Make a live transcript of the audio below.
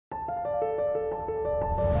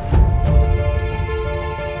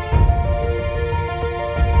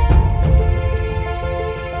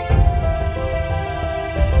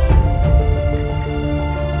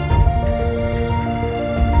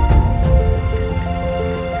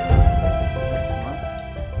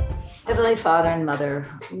Heavenly Father and Mother,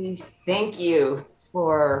 we thank you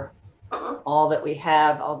for all that we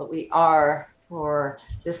have, all that we are, for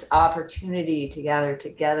this opportunity to gather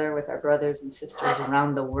together with our brothers and sisters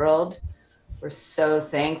around the world. We're so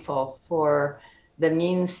thankful for the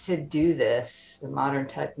means to do this, the modern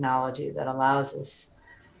technology that allows us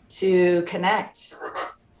to connect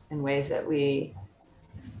in ways that we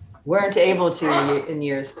weren't able to in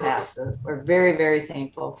years past. So we're very, very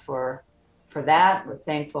thankful for that. We're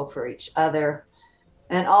thankful for each other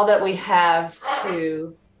and all that we have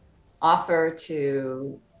to offer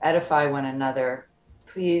to edify one another.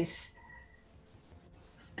 Please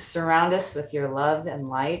surround us with your love and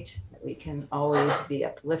light, that we can always be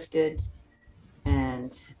uplifted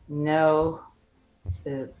and know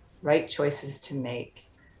the right choices to make.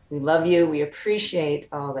 We love you. We appreciate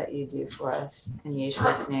all that you do for us. In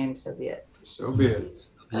Yeshua's name, so be it. So be it.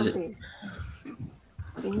 Okay.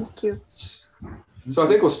 Thank you. So I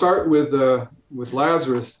think we'll start with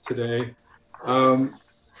Lazarus today.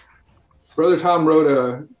 Brother Tom wrote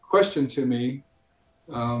a question to me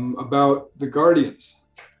about the guardians.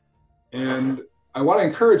 And I want to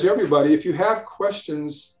encourage everybody, if you have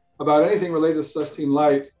questions about anything related to Celestine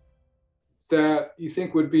light that you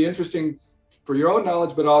think would be interesting for your own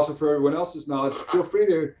knowledge, but also for everyone else's knowledge, feel free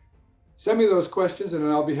to send me those questions and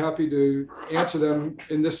I'll be happy to answer them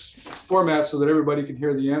in this format so that everybody can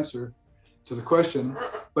hear the answer to the question.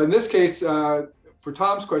 But in this case, for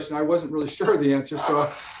Tom's question, I wasn't really sure of the answer,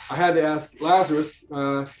 so I had to ask Lazarus,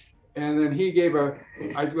 and then he gave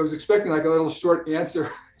I was expecting like a little short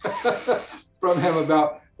answer from him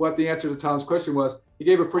about what the answer to Tom's question was. He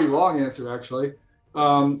gave a pretty long answer, actually. So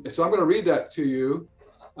I'm going to read that to you.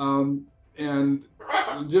 And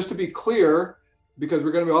just to be clear, because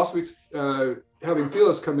we're going to also be having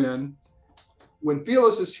Philos come in, when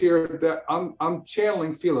Philos is here, that I'm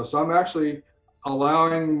channeling Philos. So I'm actually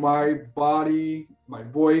allowing my body, my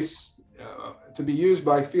voice, to be used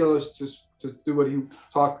by Philos to do what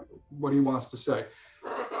he wants to say.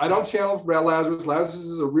 I don't channel Lazarus. Lazarus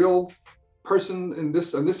is a real person in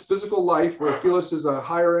this physical life, where Philos is a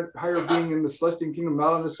higher being in the Celestine kingdom, not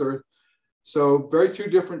on this earth. So very two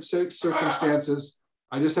different circumstances.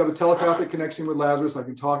 I just have a telepathic connection with Lazarus. I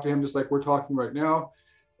can talk to him just like we're talking right now.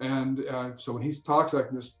 And so when he talks, I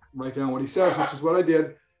can just write down what he says, which is what I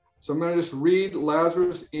did. So I'm going to just read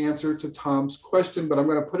Lazarus' answer to Tom's question, but I'm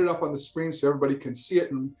going to put it up on the screen so everybody can see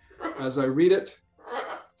it and as I read it.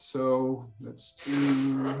 So let's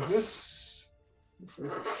do this.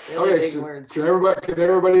 Really big words. Can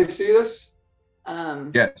everybody see this?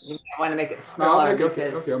 Yes. You might want to make it smaller.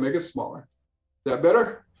 Okay, I'll make it smaller. Is that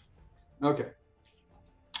better? Okay.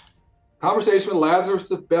 Conversation with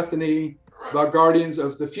Lazarus of Bethany about guardians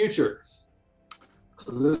of the future.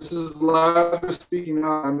 So this is Lazarus speaking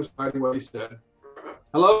now. I'm just writing what he said.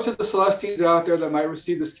 Hello to the Celestines out there that might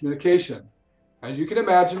receive this communication. As you can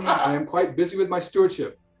imagine, I am quite busy with my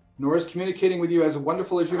stewardship, nor is communicating with you as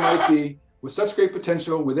wonderful as you might be with such great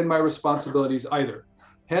potential within my responsibilities either.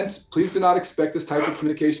 Hence, please do not expect this type of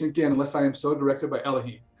communication again unless I am so directed by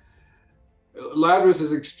Elohim. Lazarus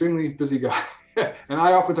is an extremely busy guy, and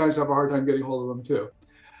I oftentimes have a hard time getting hold of him too.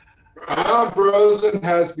 Now Embrosewyn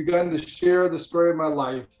has begun to share the story of my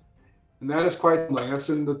life, and that is quite humbling. That's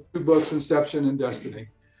in the two books, Inception and Destiny.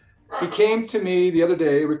 He came to me the other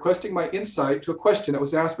day requesting my insight to a question that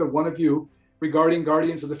was asked by one of you regarding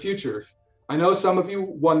guardians of the future. I know some of you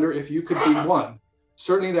wonder if you could be one.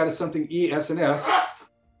 Certainly that is something E, S, and S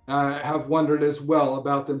have wondered as well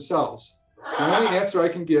about themselves. The only answer I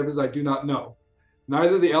can give is I do not know.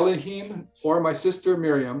 Neither the Elohim or my sister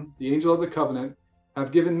Miriam, the angel of the covenant,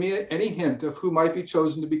 have given me any hint of who might be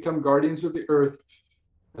chosen to become guardians of the earth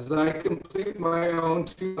as I complete my own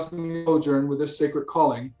 2,000-year sojourn with this sacred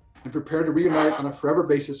calling and prepare to reunite on a forever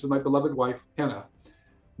basis with my beloved wife, Hannah.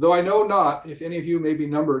 Though I know not if any of you may be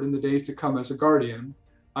numbered in the days to come as a guardian,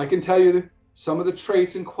 I can tell you some of the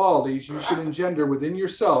traits and qualities you should engender within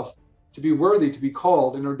yourself to be worthy to be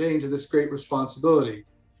called and ordained to this great responsibility.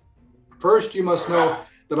 First, you must know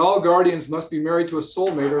that all guardians must be married to a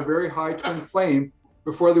soulmate or a very high twin flame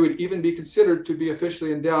before they would even be considered to be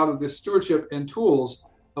officially endowed with the stewardship and tools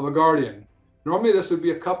of a guardian. Normally, this would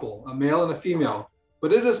be a couple, a male and a female,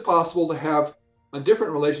 but it is possible to have a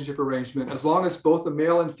different relationship arrangement as long as both the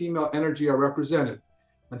male and female energy are represented.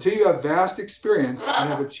 Until you have vast experience and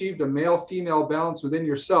have achieved a male-female balance within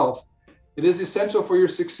yourself, it is essential for your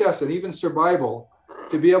success and even survival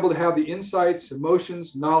to be able to have the insights,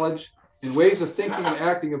 emotions, knowledge, and ways of thinking and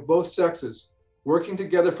acting of both sexes, working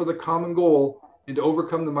together for the common goal and to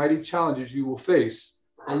overcome the mighty challenges you will face.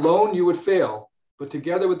 Alone, you would fail, but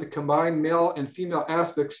together with the combined male and female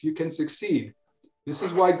aspects, you can succeed. This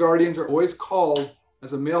is why guardians are always called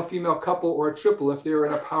as a male-female couple or a triple if they are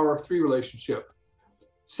in a power of 3 relationship.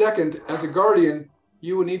 Second, as a guardian,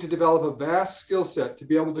 you will need to develop a vast skill set to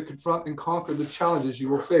be able to confront and conquer the challenges you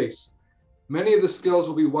will face. Many of the skills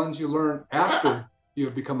will be ones you learn after you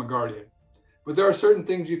have become a guardian. But there are certain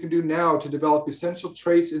things you can do now to develop essential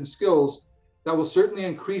traits and skills that will certainly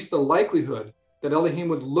increase the likelihood that Elohim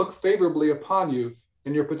would look favorably upon you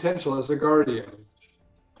and your potential as a guardian.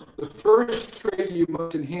 The first trait you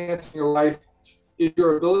must enhance in your life is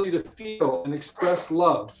your ability to feel and express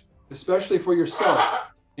love, especially for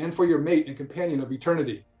yourself and for your mate and companion of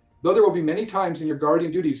eternity. Though there will be many times in your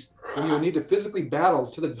guardian duties when you will need to physically battle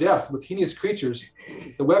to the death with heinous creatures,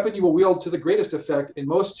 the weapon you will wield to the greatest effect in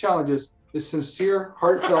most challenges is sincere,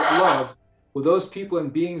 heartfelt love with those people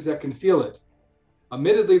and beings that can feel it.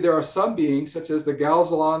 Admittedly, there are some beings, such as the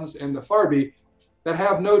Galzalons and the Farbi, that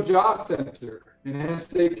have no jaw center, and hence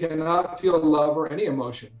they cannot feel love or any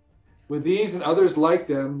emotion. With these and others like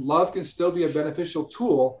them, love can still be a beneficial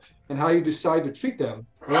tool in how you decide to treat them,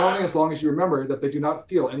 but only as long as you remember that they do not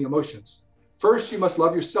feel any emotions. First, you must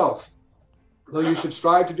love yourself. Though you should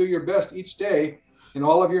strive to do your best each day in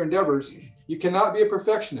all of your endeavors, you cannot be a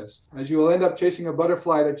perfectionist, as you will end up chasing a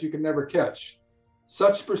butterfly that you can never catch.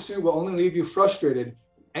 Such pursuit will only leave you frustrated,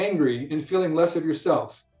 angry, and feeling less of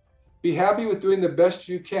yourself. Be happy with doing the best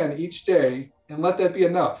you can each day, and let that be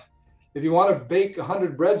enough. If you want to bake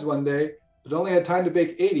 100 breads one day, but only had time to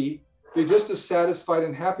bake 80, be just as satisfied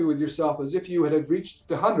and happy with yourself as if you had reached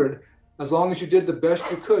 100, as long as you did the best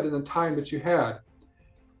you could in the time that you had.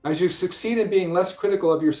 As you succeed in being less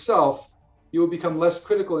critical of yourself, you will become less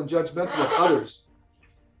critical and judgmental of others,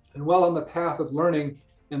 and well on the path of learning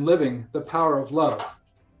and living the power of love.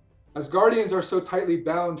 As guardians are so tightly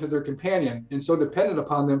bound to their companion and so dependent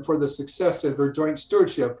upon them for the success of their joint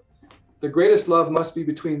stewardship, the greatest love must be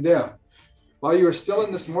between them. While you are still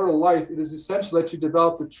in this mortal life, it is essential that you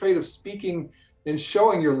develop the trait of speaking and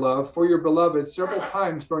showing your love for your beloved several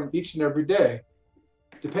times during each and every day.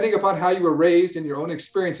 Depending upon how you were raised and your own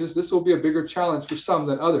experiences, this will be a bigger challenge for some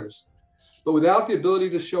than others. But without the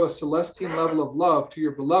ability to show a Celestine level of love to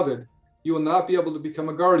your beloved, you will not be able to become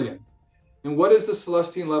a guardian. And what is the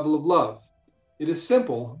Celestine level of love? It is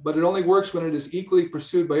simple, but it only works when it is equally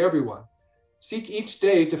pursued by everyone. Seek each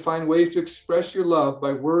day to find ways to express your love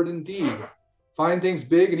by word and deed. Find things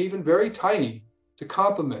big and even very tiny to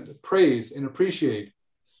compliment, praise, and appreciate.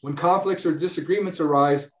 When conflicts or disagreements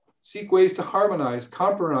arise, seek ways to harmonize,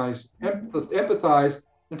 compromise, empathize,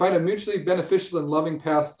 and find a mutually beneficial and loving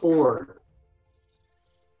path forward.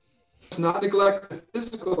 Let's not neglect the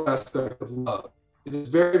physical aspect of love. It is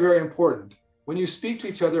very, very important. When you speak to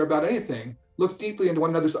each other about anything, look deeply into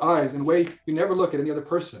one another's eyes in a way you never look at any other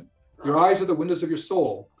person. Your eyes are the windows of your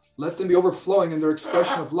soul. Let them be overflowing in their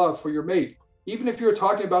expression of love for your mate. Even if you're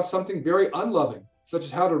talking about something very unloving, such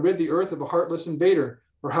as how to rid the earth of a heartless invader,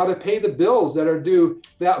 or how to pay the bills that are due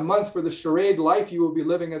that month for the charade life you will be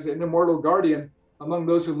living as an immortal guardian among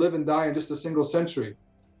those who live and die in just a single century.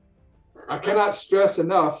 I cannot stress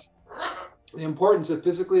enough the importance of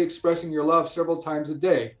physically expressing your love several times a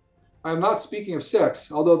day. I am not speaking of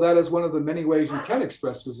sex, although that is one of the many ways you can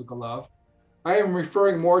express physical love. I am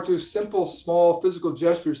referring more to simple, small physical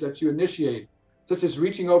gestures that you initiate, such as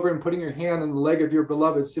reaching over and putting your hand on the leg of your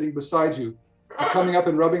beloved sitting beside you, or coming up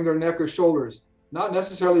and rubbing their neck or shoulders, not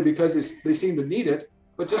necessarily because they seem to need it,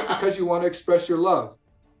 but just because you want to express your love.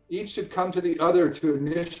 Each should come to the other to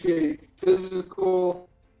initiate physical,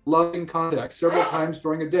 loving contact several times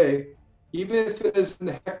during a day, even if it is in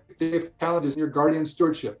the hectic day of challenges in your guardian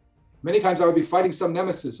stewardship. Many times I would be fighting some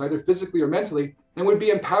nemesis, either physically or mentally, and would be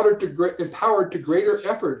empowered to greater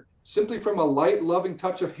effort simply from a light, loving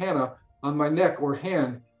touch of Hannah on my neck or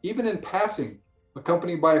hand, even in passing,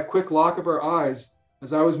 accompanied by a quick lock of her eyes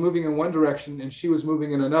as I was moving in one direction and she was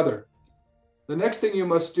moving in another. The next thing you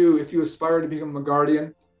must do if you aspire to become a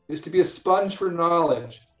guardian is to be a sponge for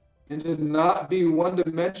knowledge and to not be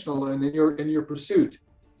one-dimensional in your pursuit.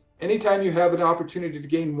 Anytime you have an opportunity to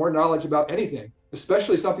gain more knowledge about anything,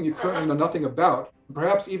 especially something you currently know nothing about,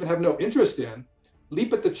 perhaps even have no interest in,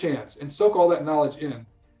 leap at the chance and soak all that knowledge in.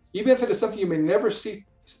 Even if it is something you may never see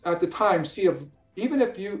at the time, even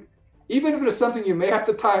if it is something you may at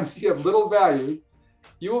the time see of little value,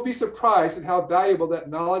 you will be surprised at how valuable that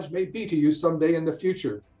knowledge may be to you someday in the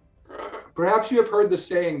future. Perhaps you have heard the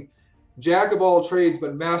saying, "Jack of all trades,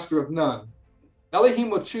 but master of none." Elohim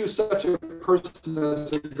will choose such a person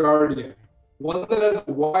as a guardian, one that has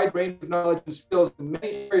a wide range of knowledge and skills in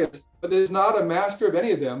many areas, but is not a master of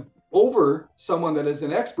any of them, over someone that is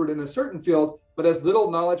an expert in a certain field, but has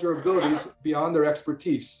little knowledge or abilities beyond their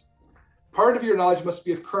expertise. Part of your knowledge must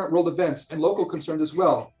be of current world events and local concerns as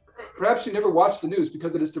well. Perhaps you never watch the news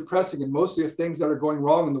because it is depressing and mostly of things that are going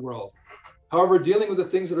wrong in the world. However, dealing with the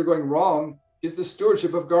things that are going wrong is the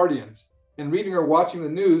stewardship of guardians, and reading or watching the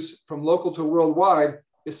news from local to worldwide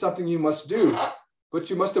is something you must do. But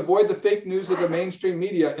you must avoid the fake news of the mainstream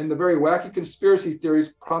media and the very wacky conspiracy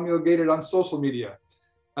theories promulgated on social media.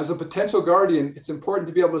 As a potential guardian, it's important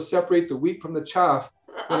to be able to separate the wheat from the chaff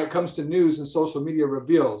when it comes to news and social media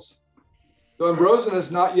reveals. Though Embrosewyn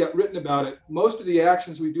has not yet written about it, most of the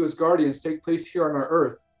actions we do as guardians take place here on our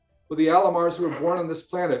earth, with the Alamars who are born on this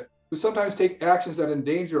planet, who sometimes take actions that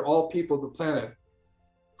endanger all people of the planet.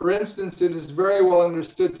 For instance, it is very well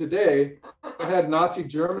understood today that had Nazi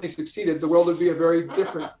Germany succeeded, the world would be very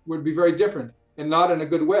different, and not in a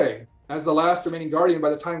good way. As the last remaining guardian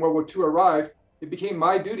by the time World War II arrived, it became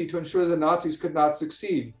my duty to ensure the Nazis could not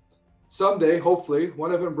succeed. Someday, hopefully,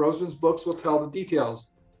 one of Embrosewyn's books will tell the details.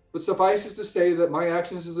 But suffices to say that my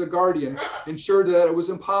actions as a guardian ensured that it was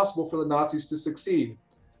impossible for the Nazis to succeed.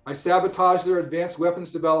 I sabotaged their advanced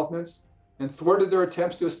weapons developments and thwarted their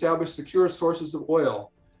attempts to establish secure sources of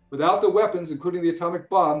oil. Without the weapons, including the atomic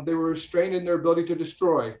bomb, they were restrained in their ability to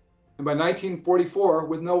destroy. And by 1944,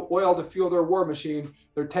 with no oil to fuel their war machine,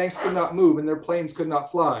 their tanks could not move and their planes could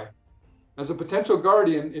not fly. As a potential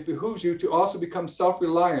guardian, it behooves you to also become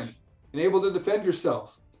self-reliant and able to defend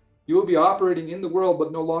yourself. You will be operating in the world,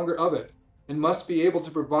 but no longer of it, and must be able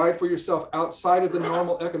to provide for yourself outside of the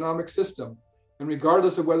normal economic system, and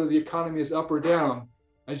regardless of whether the economy is up or down,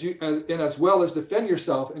 as well as defend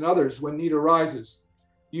yourself and others when need arises.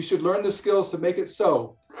 You should learn the skills to make it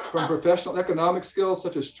so, from professional economic skills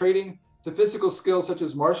such as trading, to physical skills such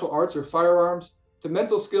as martial arts or firearms, to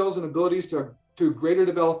mental skills and abilities to greater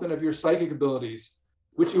development of your psychic abilities,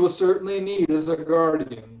 which you will certainly need as a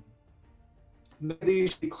guardian. Many of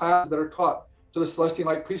these should be classes that are taught to the Celestine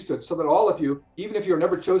Light Priesthood, so that all of you, even if you're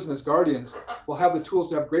never chosen as guardians, will have the tools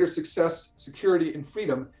to have greater success, security, and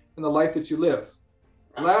freedom in the life that you live.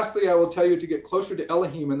 Lastly, I will tell you to get closer to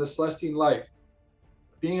Elohim and the Celestine Light.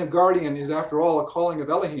 Being a guardian is, after all, a calling of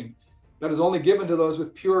Elohim that is only given to those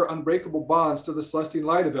with pure, unbreakable bonds to the Celestine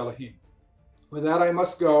Light of Elohim. With that, I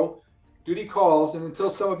must go. Duty calls, and until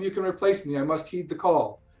some of you can replace me, I must heed the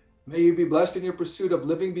call. May you be blessed in your pursuit of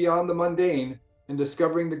living beyond the mundane and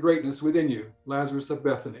discovering the greatness within you. Lazarus of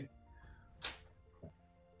Bethany.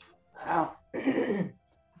 Wow.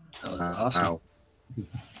 Awesome. Wow.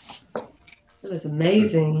 It was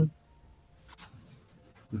amazing.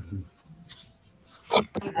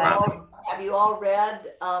 Have you all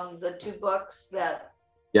read the two books that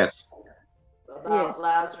Yes. about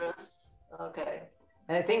Lazarus? Okay.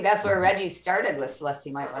 And I think that's where Reggie started with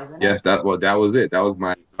Celestine Light, wasn't it? Yes, that was it. That was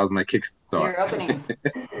my kickstart. Your opening.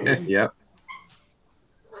 Yep.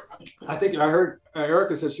 I think I heard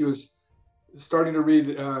Erica said she was starting to read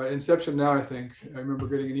Inception now, I think. I remember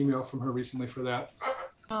getting an email from her recently for that.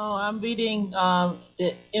 Oh, I'm reading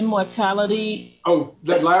the Immortality. Oh,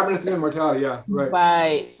 that Labyrinth of Immortality, yeah, right.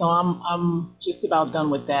 Right. So I'm just about done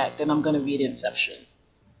with that. Then I'm going to read Inception.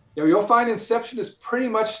 Yeah, you'll find Inception is pretty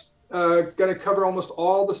much going to cover almost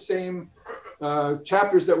all the same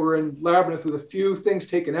chapters that were in Labyrinth, with a few things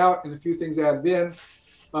taken out and a few things added in.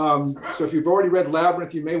 So if you've already read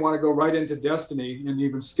Labyrinth, you may want to go right into Destiny and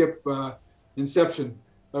even skip Inception.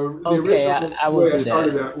 The original way I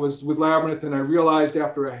started that was with Labyrinth, and I realized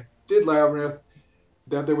after I did Labyrinth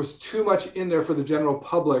that there was too much in there for the general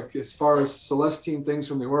public as far as Celestine things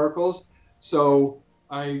from the oracles. So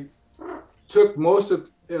I took most of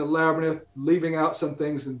Labyrinth, leaving out some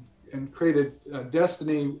things, and created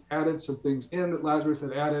Destiny, added some things in that Lazarus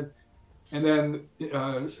had added, and then,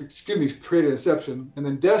 created Inception. And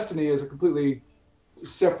then Destiny is a completely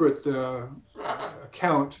separate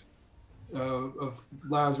account of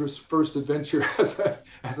Lazarus' first adventure as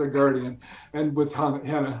a guardian, and with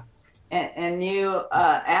Hannah. And you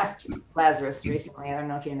asked Lazarus recently, I don't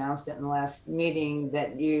know if you announced it in the last meeting,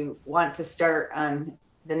 that you want to start on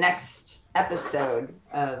the next episode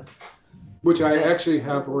of... Which I actually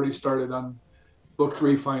have already started on book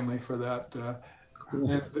 3 finally for that.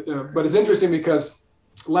 But it's interesting because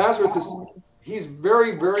Lazarus he's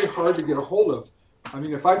very, very hard to get a hold of. I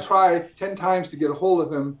mean, if I try 10 times to get a hold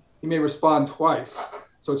of him, he may respond twice.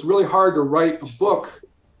 So it's really hard to write a book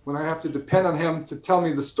when I have to depend on him to tell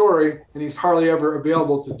me the story, and he's hardly ever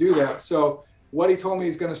available to do that. So what he told me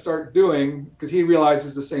he's going to start doing, because he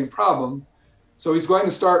realizes the same problem, so he's going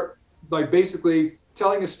to start by basically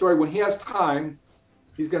telling his story when he has time.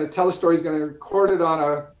 He's going to tell the story. He's going to record it on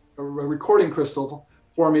a recording crystal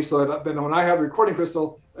for me, so that then when I have a recording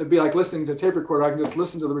crystal, it'd be like listening to a tape recorder. I can just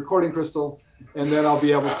listen to the recording crystal, and then I'll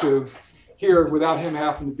be able to here without him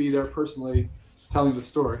having to be there personally telling the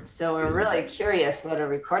story. So we're really curious what a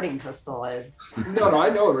recording crystal is. No, I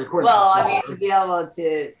know a recording. Well, crystal. I mean, to be able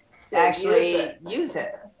to actually use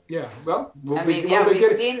it. Yeah, well, we've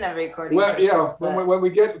seen the recording. Well, crystals, yeah, when we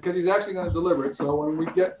get, because he's actually going to deliver it. So when we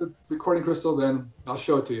get the recording crystal, then I'll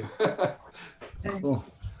show it to you. Cool.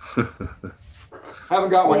 Haven't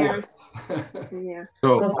got one yet. Yeah.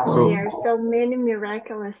 So There are so many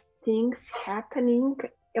miraculous things happening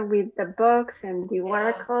with the books and the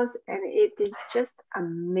oracles, and it is just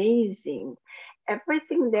amazing.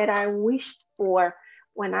 Everything that I wished for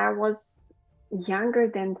when I was younger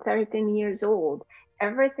than 13 years old,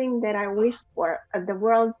 everything that I wished for, the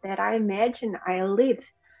world that I imagined I lived,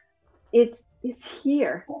 is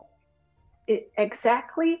here.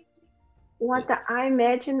 Exactly what I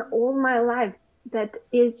imagined all my life that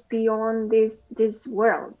is beyond this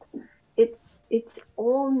world. It's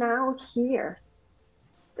all now here.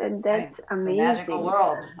 And that's amazing. The magical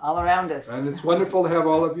world all around us. And it's wonderful to have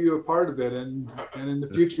all of you a part of it, and in the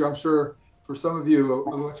future, I'm sure for some of you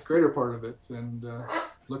a much greater part of it, and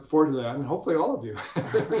look forward to that, and hopefully all of you.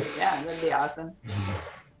 Yeah, that'd be awesome.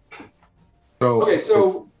 Okay,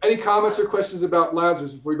 so any comments or questions about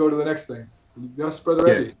Lazarus before we go to the next thing? Yes, Brother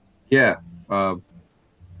Reggie. Yeah. So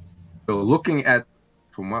looking at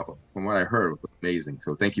from what I heard, it was amazing.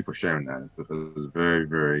 So thank you for sharing that. It was very,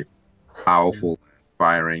 very powerful,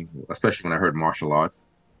 inspiring, especially when I heard martial arts.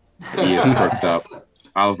 He is perked up.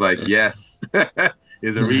 I was like, yes,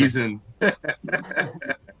 there's a reason.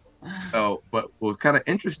 So, but what was kind of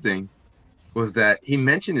interesting was that he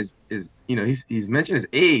mentioned his he's mentioned his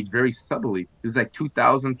age very subtly. He's like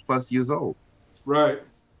 2,000 plus years old. Right.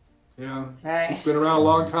 Yeah. Right. He's been around a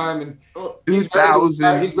long time, and he's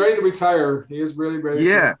ready to retire. He is really ready.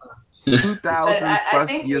 Yeah. 2,000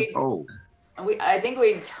 plus years old. I think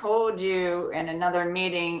we told you in another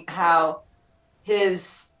meeting how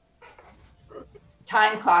his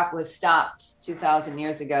time clock was stopped 2,000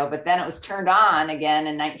 years ago, but then it was turned on again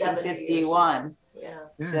in 1951. Yeah.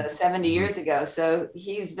 So 70 years ago. So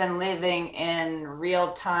he's been living in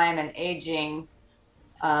real time and aging.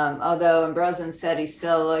 Although Embrosewyn said he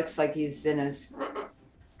still looks like he's in his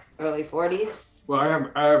early 40s. Well,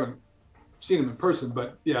 I haven't seen him in person,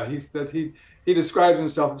 but yeah, he describes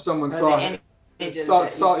himself. If someone saw him,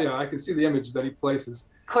 yeah, I can see the image that he places.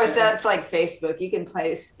 Of course, that's like Facebook. You can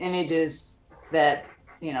place images that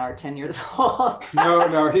are 10 years old.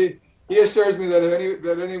 No, he assures me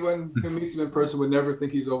that anyone who meets him in person would never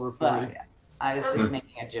think he's over 40. Well, yeah. I was just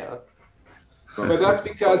making a joke. But that's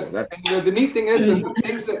because the neat thing is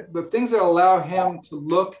that the things that allow him to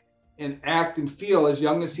look and act and feel as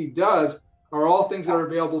young as he does are all things that are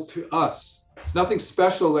available to us. It's nothing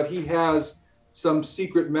special that he has some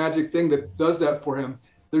secret magic thing that does that for him.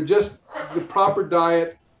 They're just the proper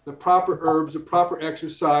diet, the proper herbs, the proper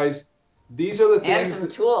exercise. These are the things and some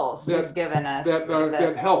tools he's given us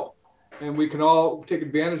that help, and we can all take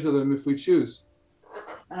advantage of them if we choose.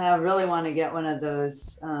 I really want to get one of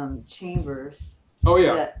those chambers. Oh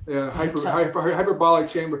yeah, hyperbolic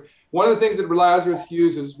chamber. One of the things that Lazarus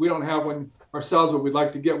uses, we don't have one ourselves, but we'd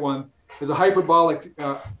like to get one, is a hyperbolic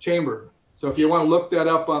chamber. So if you want to look that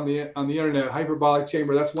up on the internet, hyperbolic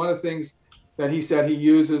chamber, that's one of the things that he said he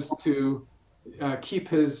uses to keep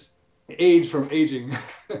his age from aging.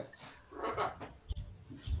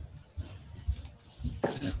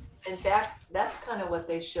 In fact, that's kind of what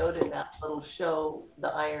they showed in that little show, The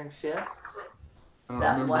Iron Fist.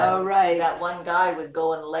 That one guy would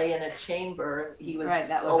go and lay in a chamber. He was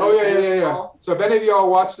yeah. So have any of y'all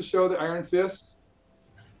watched the show The Iron Fist?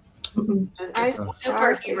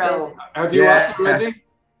 Superhero. Have you watched it, Reggie?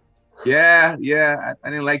 Yeah. I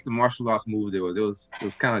didn't like the martial arts movie. It was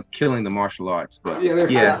kind of killing the martial arts, but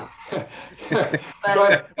yeah. But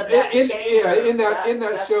in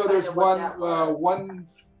that show, there's one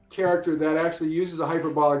character that actually uses a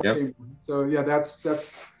hyperbolic chamber. So yeah,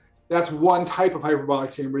 that's one type of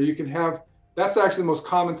hyperbolic chamber. You can have, that's actually the most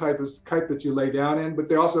common type that you lay down in, but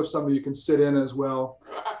they also have some that you can sit in as well.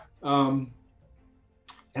 And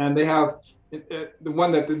they have the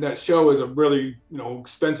one that in that show is a really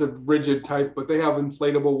expensive rigid type, but they have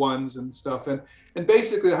inflatable ones and stuff. And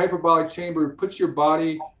basically the hyperbolic chamber puts your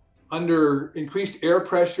body under increased air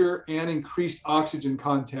pressure and increased oxygen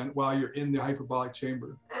content while you're in the hyperbolic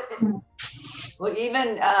chamber. Well,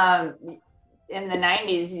 even in the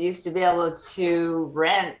 90s, you used to be able to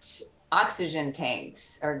rent oxygen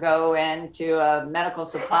tanks or go into a medical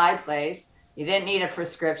supply place. You didn't need a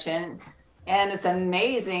prescription. And it's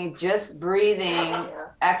amazing just breathing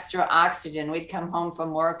extra oxygen. We'd come home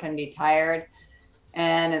from work and be tired.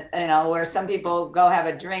 And, where some people go have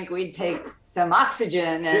a drink, we'd take some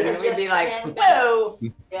oxygen, and Yeah, we'd be just like, 10 whoa,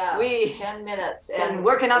 Yeah, we 10 minutes. and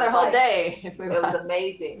work another it's whole like- day. If we It was want.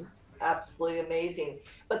 amazing, absolutely amazing.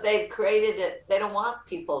 But they've created it. They don't want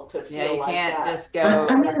people to feel Yeah, you like can't that. just go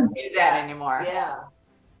do that anymore. Yeah.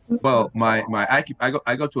 Well, I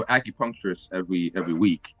go to an acupuncturist every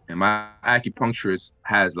week, and my acupuncturist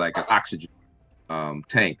has like an oxygen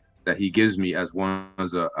tank that he gives me as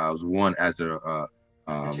Treatment.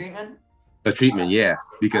 a treatment, yeah,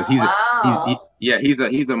 because he's Wow.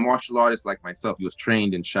 he's a martial artist like myself. He was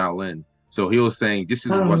trained in Shaolin, so he was saying this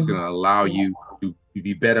is what's going to allow you to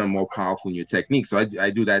be better and more powerful in your technique. So I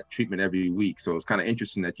do that treatment every week. So it's kind of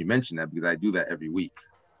interesting that you mentioned that because I do that every week.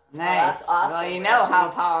 Nice. That's awesome, Well, you know Reggie. how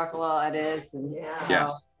powerful it is, and Yeah.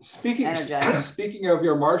 how Speaking speaking of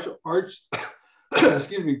your martial arts,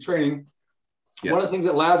 excuse me, training, Yes. one of the things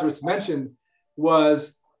that Lazarus mentioned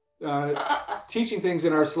was teaching things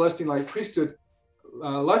in our Celestine like priesthood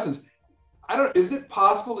lessons. Is it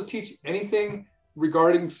possible to teach anything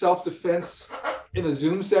regarding self-defense in a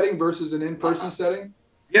Zoom setting versus an in-person setting?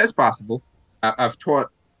 Yeah, it's possible. I've taught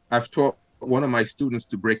one of my students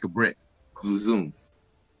to break a brick through Zoom.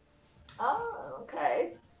 Oh,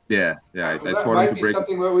 okay. Yeah. I Well, that taught him might to be break.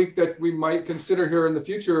 something that we might consider here in the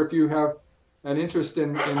future if you have an interest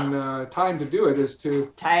in time to do it. Is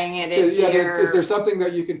to tying it into your is there something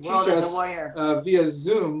that you can teach world as a us warrior. via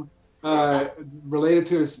Zoom related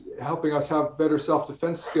to helping us have better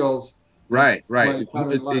self-defense skills? Right. Like,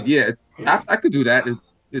 I could do that.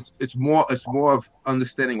 It's more of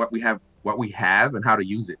understanding what we have and how to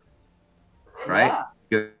use it. Right? Yeah.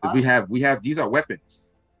 Because we have these are weapons.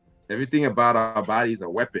 Everything about our bodies are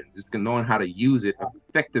weapons. It's knowing how to use it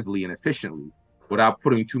effectively and efficiently without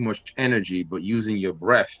putting too much energy, but using your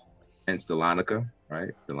breath. Hence the Lanica,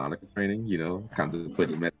 right? The Lanica training,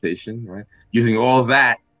 contemplative meditation, right? Using all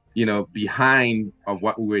that, behind of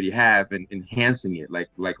what we already have and enhancing it, like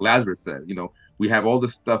Lazarus said, we have all the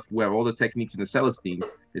stuff, we have all the techniques in the Celestine.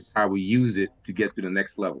 It's how we use it to get to the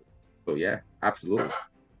next level. So yeah, absolutely.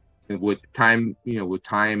 And with time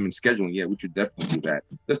and scheduling, yeah, we should definitely do that.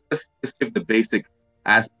 Just give the basic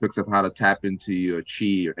aspects of how to tap into your chi,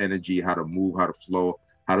 your energy, how to move, how to flow,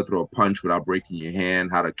 how to throw a punch without breaking your hand,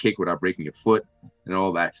 how to kick without breaking your foot, and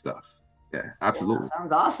all that stuff. Yeah, absolutely. Yeah,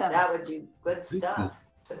 sounds awesome. That would be good stuff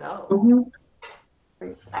to know.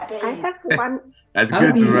 I have one. That's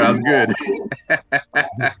good. That's good.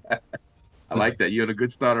 I like that. You're on a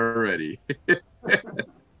good start already.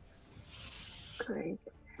 Great.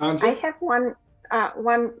 Angie? I have one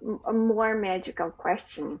more magical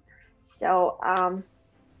question. So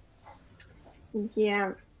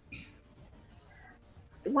yeah,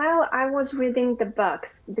 while I was reading the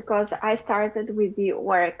books, because I started with the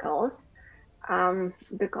oracles,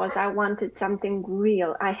 because I wanted something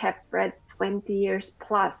real. I have read 20 years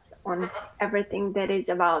plus on everything that is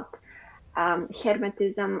about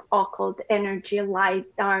hermetism, occult energy, light,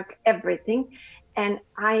 dark, everything, and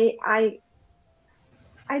I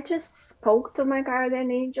just spoke to my guardian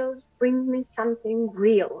angels, bring me something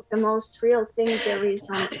real, the most real thing there is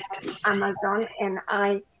on Amazon, and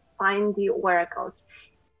I find the oracles.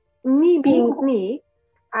 Me being me,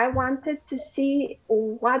 I wanted to see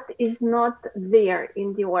what is not there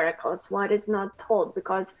in the oracles, what is not told,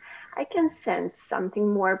 because I can sense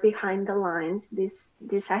something more behind the lines. This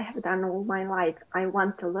I have done all my life. I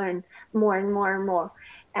want to learn more and more and more.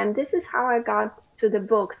 And this is how I got to the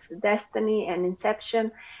books, Destiny and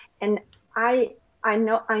Inception. And I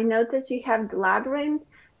noticed you have the labyrinth.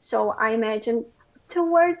 So I imagined 2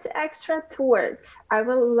 words extra, 2 words. I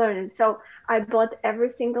will learn. So I bought every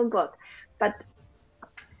single book. But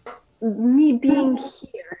me being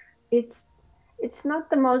here, it's not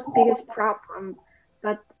the most biggest problem.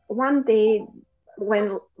 But one day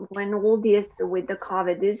when all this with the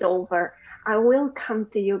COVID is over, I will come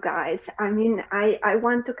to you guys. I mean, I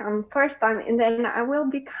want to come first time, and then I will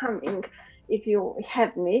be coming if you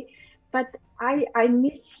have me. But I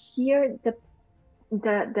miss here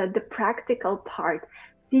the practical part.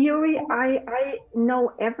 Theory, I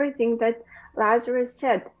know everything that Lazarus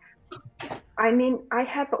said. I mean, I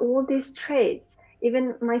have all these traits,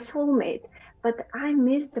 even my soulmate, but I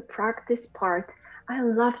miss the practice part. I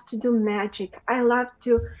love to do magic. I love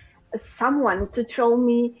to someone to throw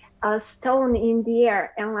me a stone in the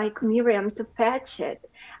air and like Miriam to fetch it.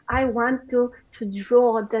 I want to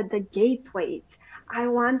draw the gateways. I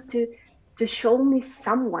want to show me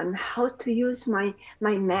someone how to use my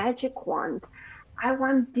magic wand. I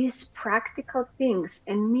want these practical things,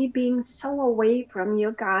 and me being so away from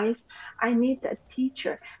you guys, I need a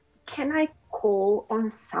teacher. Can I call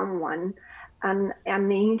on someone, an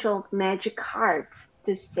angel of magic hearts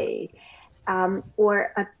to say,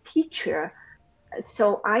 or a teacher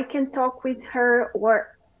so I can talk with her,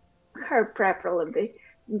 or her preferably,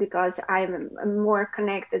 because I'm more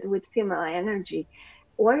connected with female energy,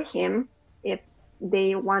 or him if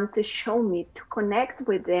they want to show me to connect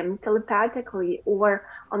with them telepathically or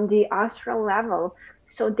on the astral level,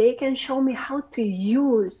 so they can show me how to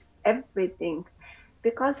use everything.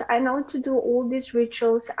 Because I know to do all these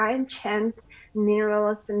rituals, I enchant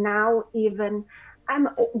minerals now. Even I'm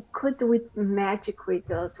good with magic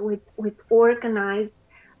rituals, with organized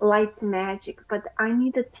light magic, but I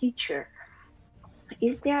need a teacher.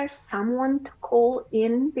 Is there someone to call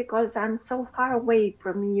in, because I'm so far away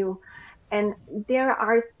from you? And there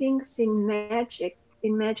are things in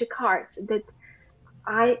magic arts, that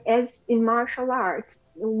I, as in martial arts,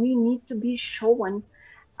 we need to be shown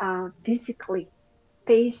physically,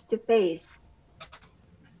 face to face.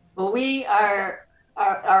 Well,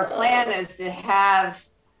 our plan is to have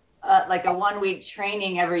like a 1 week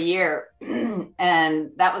training every year.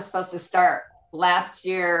 And that was supposed to start last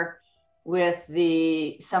year with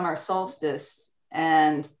the summer solstice,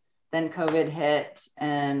 and then COVID hit,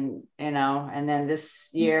 and and then this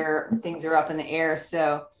year things are up in the air.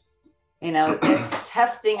 So it's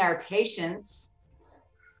testing our patience.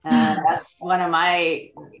 That's one of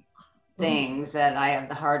my things that I have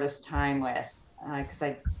the hardest time with, because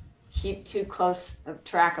I keep too close of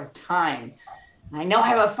track of time. I know I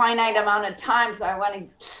have a finite amount of time, so I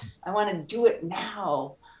want to do it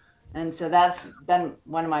now. And so that's been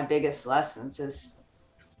one of my biggest lessons, is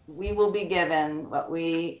we will be given what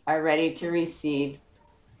we are ready to receive.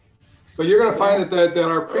 But you're going to find that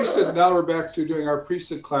our priesthood, now we're back to doing our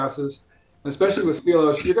priesthood classes, especially with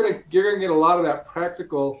Philos, you're going to get a lot of that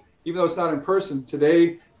practical, even though it's not in person.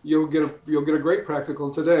 Today, you'll get a great practical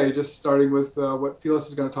today, just starting with what Philos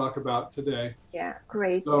is going to talk about today. Yeah,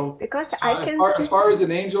 great. So, because as far as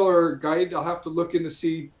an angel or guide, I'll have to look in to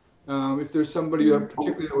see if there's somebody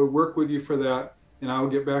particularly that would work with you for that, and I'll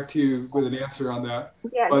get back to you with an answer on that.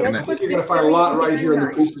 Yeah, but I think you're going to find a lot right here in the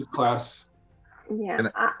priesthood class. Yeah,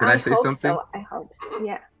 can I say hope something? So. I hope so.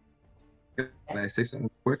 Yeah. Can I say something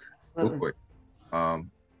quick? Real quick.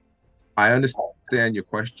 I understand your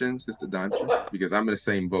question, Sister Dancha, because I'm in the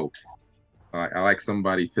same boat. I like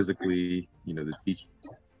somebody physically, to teach.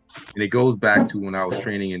 And it goes back to when I was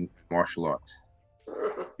training in martial arts.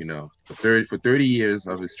 For 30 years,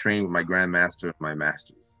 I was trained with my grandmaster and my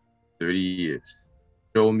master. 30 years.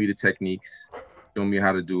 Showed me the techniques, showed me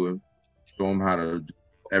how to do it, show them how to do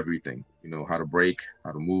everything, how to break,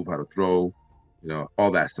 how to move, how to throw,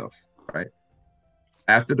 all that stuff, right?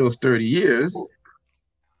 After those 30 years,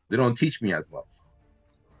 they don't teach me as much,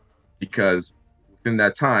 because within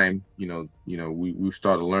that time, we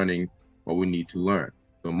started learning what we need to learn.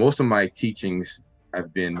 So most of my teachings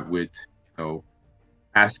have been with,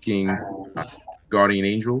 asking guardian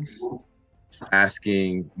angels,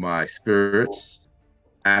 asking my spirits,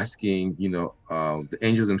 asking, the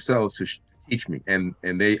angels themselves to teach me. And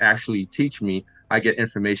they actually teach me. I get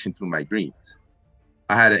information through my dreams.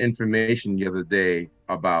 I had an information the other day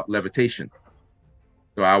about levitation.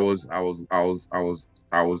 So I was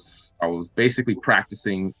basically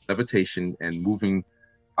practicing levitation and moving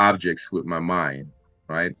objects with my mind,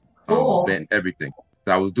 right? And everything.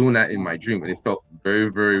 So I was doing that in my dream, and it felt very,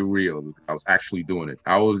 very real. I was actually doing it.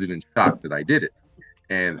 I was even shocked that I did it.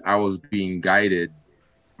 And I was being guided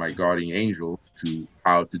by my guardian angel to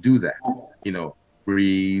how to do that.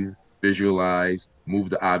 Breathe, visualize, move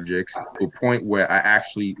the objects, to a point where I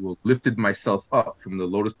actually lifted myself up from the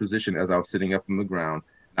lotus position as I was sitting up from the ground.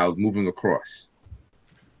 I was moving across,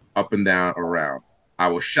 up and down, around. I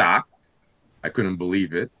was shocked. I couldn't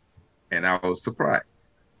believe it. And I was surprised.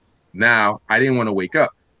 Now, I didn't want to wake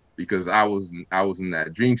up, because I was in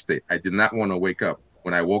that dream state. I did not want to wake up.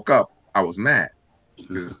 When I woke up, I was mad,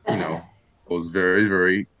 because, I was very,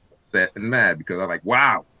 very upset and mad, because I'm like,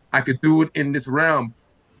 wow, I could do it in this realm.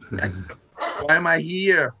 Why am I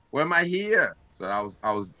here? Why am I here? So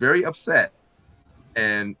I was very upset.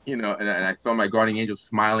 And, and I saw my guardian angel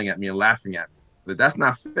smiling at me and laughing at me. But that's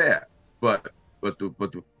not fair. But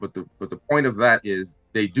the point of that is,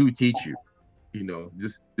 they do teach you.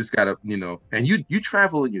 Just gotta, and you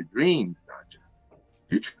travel in your dreams, don't you?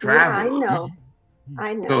 You travel. Yeah,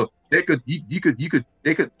 I know. So they could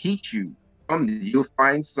teach you. You'll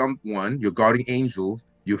find someone, your guardian angels.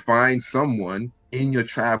 You'll find someone in your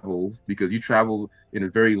travels, because you travel in a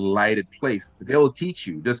very lighted place. They will teach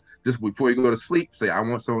you just before you go to sleep. Say, I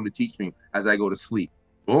want someone to teach me as I go to sleep.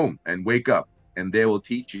 Boom, and wake up, and they will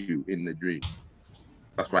teach you in the dream.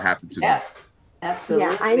 That's what happened to me. Absolutely.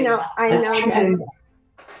 Yeah, I know that.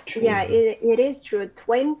 Yeah, it is true.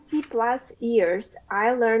 20 plus years,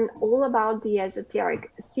 I learned all about the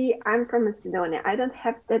esoteric. See, I'm from Macedonia. I don't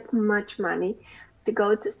have that much money to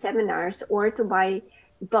go to seminars or to buy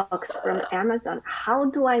books from Amazon. How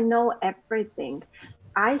do I know everything?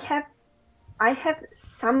 I have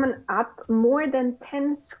summoned up more than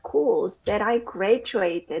 10 schools that I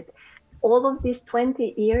graduated. All of these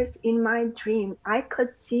 20 years in my dream, I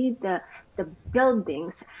could see the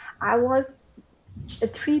buildings. I was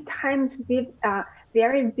 3 times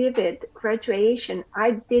very vivid graduation.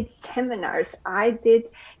 I did seminars. I did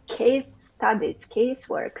case studies,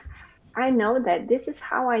 caseworks. I know that this is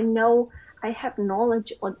how I know I have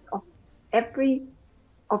knowledge of everything.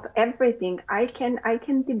 I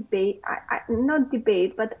can debate. I not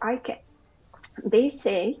debate, but I can. They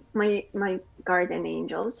say my guardian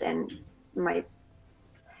angels and my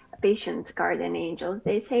patients' guardian angels.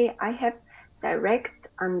 They say I have direct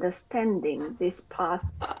understanding this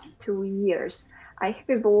past 2 years. I have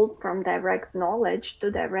evolved from direct knowledge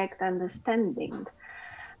to direct understanding.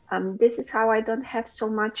 This is how I don't have so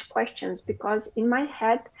much questions, because in my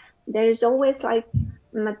head there is always like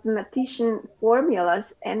mathematician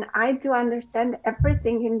formulas, and I do understand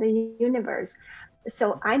everything in the universe.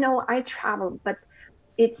 So I know I travel, but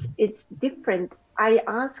it's different. I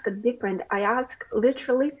ask different. I ask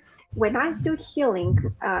literally when I do healing,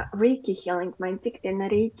 Reiki healing, my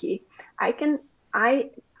and Reiki,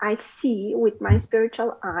 I see with my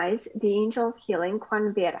spiritual eyes the angel of healing,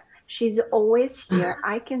 Juan Vera. She's always here.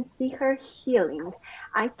 I can see her healing.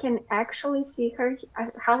 I can actually see her,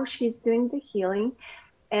 how she's doing the healing,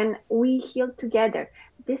 and we heal together.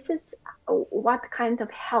 This is what kind of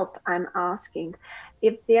help I'm asking.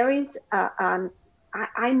 If there is,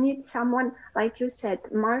 I need someone, like you said,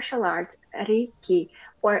 martial arts, Reiki,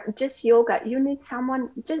 or just yoga. You need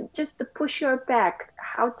someone just to push your back,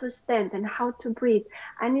 how to stand and how to breathe.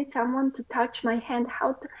 I need someone to touch my hand,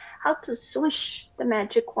 how to swish the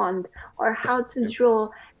magic wand, or how to draw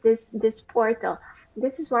this portal.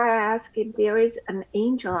 This is why I ask if there is an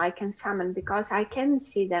angel I can summon, because I can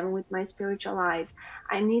see them with my spiritual eyes.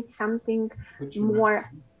 I need something more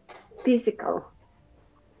physical.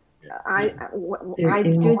 I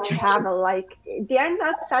do travel, like they are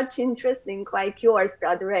not such interesting like yours,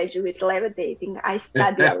 Brother Reggie, with levitating. I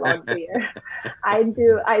study a lot there. I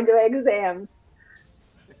do exams,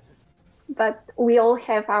 but we all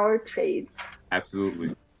have our trades.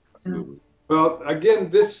 Absolutely. Well,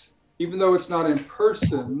 again, this, even though it's not in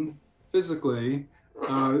person physically,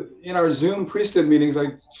 in our Zoom priesthood meetings,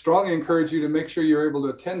 I strongly encourage you to make sure you're able to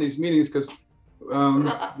attend these meetings, because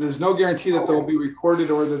there's no guarantee that they'll be recorded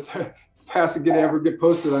or that ever get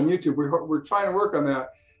posted on YouTube. We're trying to work on that,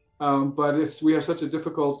 but we have such a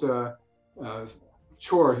difficult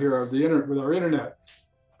chore here of the internet with our internet,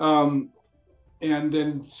 and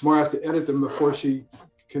then Samara has to edit them before she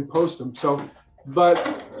can post them. So, but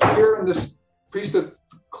here in this priesthood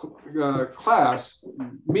class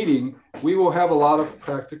meeting, we will have a lot of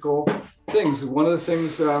practical things. One of the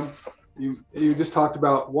things you just talked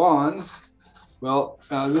about, wands. Well,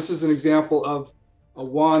 this is an example of a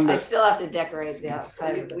wand. I still have to decorate the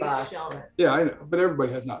outside of the box. Yeah, I know, but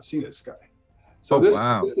everybody has not seen this guy. So this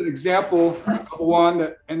is an example of a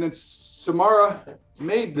wand and then Samara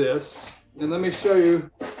made this, and let me show you,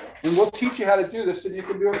 and we'll teach you how to do this so you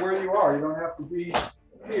can do it where you are. You don't have to be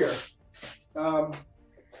here.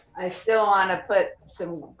 I still want to put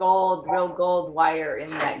some real gold wire in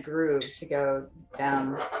that groove to go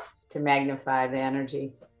down to magnify the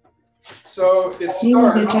energy. So it starts. You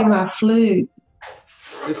want to do my flute.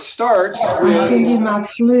 It starts with. I'm singing my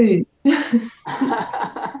flute.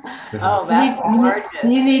 Oh, that's gorgeous.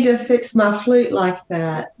 You need to fix my flute like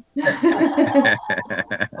that.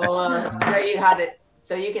 Well, show you how to,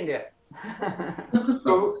 so you can do it.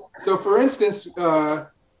 So for instance,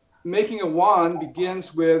 making a wand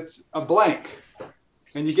begins with a blank,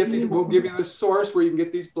 and you get these. We'll give you the source where you can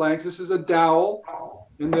get these blanks. This is a dowel.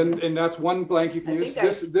 And that's one blank you can use.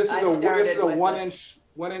 This is a 1 inch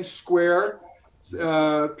square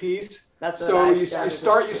piece. So you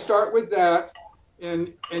start with that,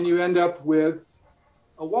 and you end up with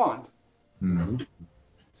a wand. Mm-hmm.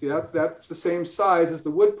 See, that's the same size as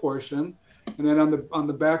the wood portion, and then on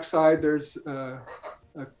the back side there's a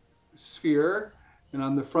sphere, and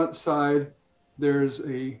on the front side there's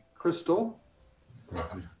a crystal.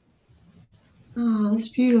 Oh, that's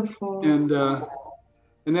beautiful.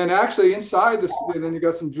 And then actually inside this, and then you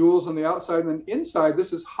got some jewels on the outside, and then inside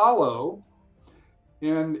this is hollow.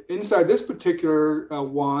 And inside this particular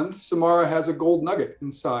wand, Samara has a gold nugget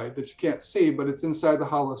inside that you can't see, but it's inside the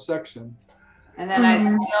hollow section. And then I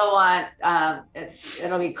still want,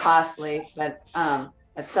 it'll be costly, but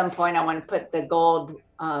at some point I want to put the gold,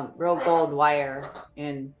 real gold wire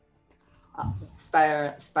in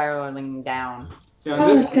spiraling down. Yeah,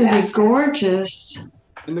 Oh, it's going to be gorgeous.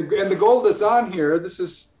 And the gold that's on here, this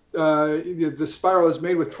is the spiral is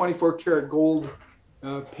made with 24 karat gold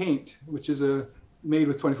paint, which is made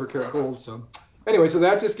with 24 karat gold. So anyway, so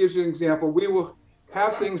that just gives you an example. We will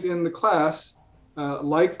have things in the class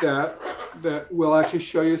like that will actually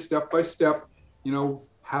show you step by step, you know,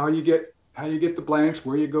 how you get the blanks,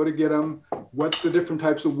 where you go to get them, what the different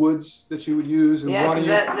types of woods that you would use. And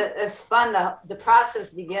it's fun. The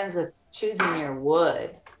process begins with choosing your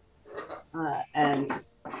wood. And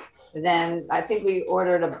then I think we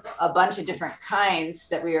ordered a bunch of different kinds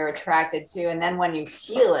that we were attracted to. And then when you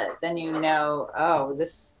feel it, then you know, oh,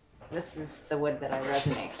 this is the wood that I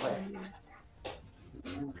resonate with.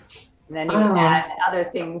 And then you add other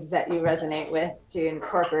things that you resonate with to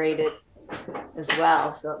incorporate it as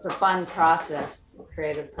well. So it's a fun process,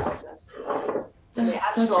 creative process. The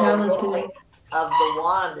actual rolling of the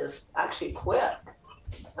wand is actually quick.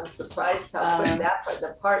 I'm surprised how quick that part,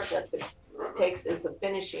 the part that takes is the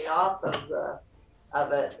finishing off of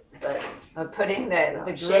it, but putting the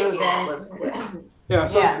groove in was quick. Yeah,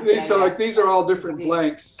 so like these are all different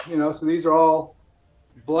blanks, you know, so these are all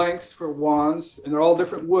blanks for wands, and they're all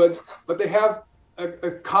different woods, but they have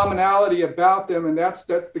a commonality about them, and that's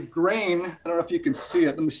that the grain, I don't know if you can see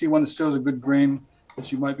it. Let me see one that shows a good grain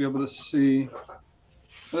that you might be able to see.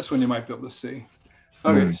 This one you might be able to see.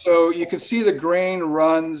 Okay, so you can see the grain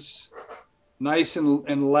runs nice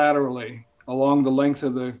and laterally along the length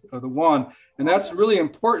of the wand, and that's really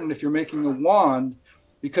important if you're making a wand,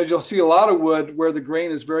 because you'll see a lot of wood where the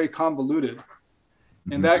grain is very convoluted,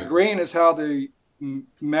 and that grain is how the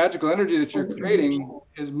magical energy that you're creating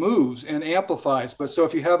moves and amplifies. But so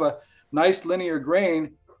if you have a nice linear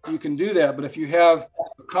grain, you can do that. But if you have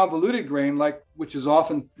a convoluted grain, which is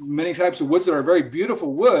often many types of woods that are very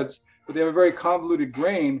beautiful woods, but they have a very convoluted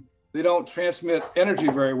grain, they don't transmit energy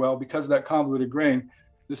very well because of that convoluted grain.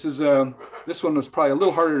 This one was probably a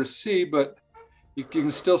little harder to see, but you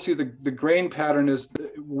can still see the grain pattern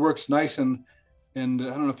works nice, and I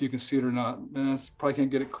don't know if you can see it or not. Probably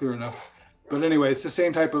can't get it clear enough. But anyway, it's the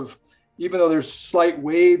same type of, even though there's slight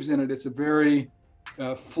waves in it, it's a very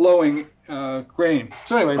flowing grain.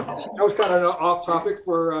 So anyway, that was kind of off topic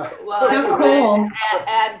for. Well, cool.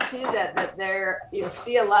 Add to that you'll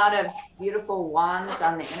see a lot of beautiful wands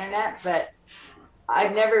on the internet, but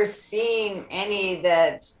I've never seen any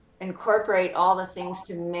that incorporate all the things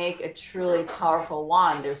to make a truly powerful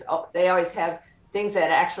wand. They always have things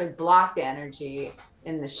that actually block the energy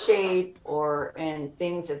in the shape or in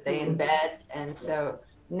things that they embed. And so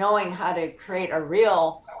knowing how to create a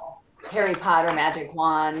real Harry Potter magic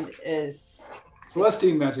wand is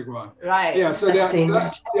Celestine magic wand. Right. Yeah, so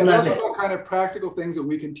those are all kind of practical things that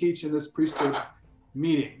we can teach in this priesthood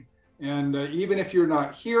meeting. And even if you're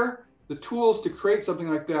not here, the tools to create something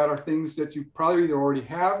like that are things that you probably either already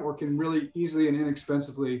have or can really easily and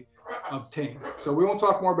inexpensively obtain. So we won't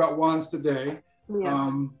talk more about wands today.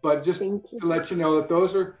 Yeah. But just to let you know that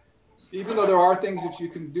those are, even though there are things that you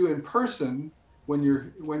can do in person when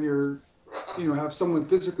you're have someone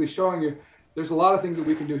physically showing you, there's a lot of things that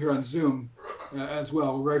we can do here on Zoom as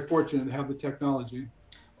well. We're very fortunate to have the technology.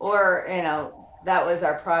 Or, that was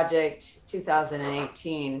our project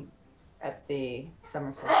 2018 at the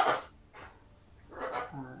summer solstice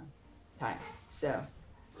time. So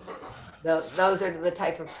those are the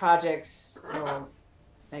type of projects we'll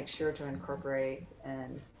make sure to incorporate,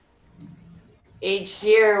 and each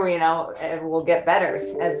year, it will get better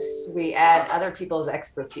as we add other people's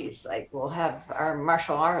expertise. Like we'll have our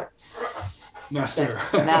martial arts master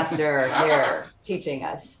here teaching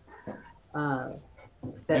us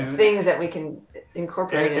things that we can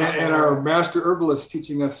incorporate. And our master herbalist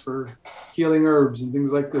teaching us for healing herbs and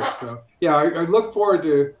things like this. So yeah, I look forward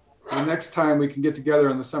to the next time we can get together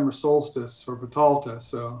on the summer solstice for Vitalta.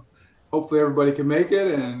 So hopefully everybody can make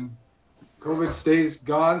it and COVID stays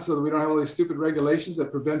gone so that we don't have all these stupid regulations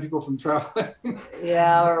that prevent people from traveling.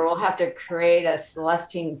 Yeah, or we'll have to create a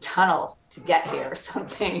Celestine tunnel to get here or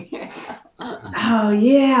something. Oh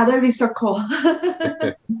yeah, that'd be so cool.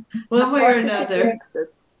 One way or another.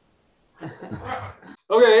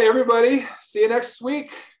 Okay, everybody. See you next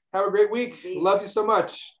week. Have a great week. Love you so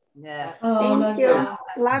much. Yes. Thank you.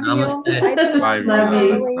 Love you. Bye. Love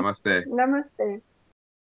you. Namaste. Namaste.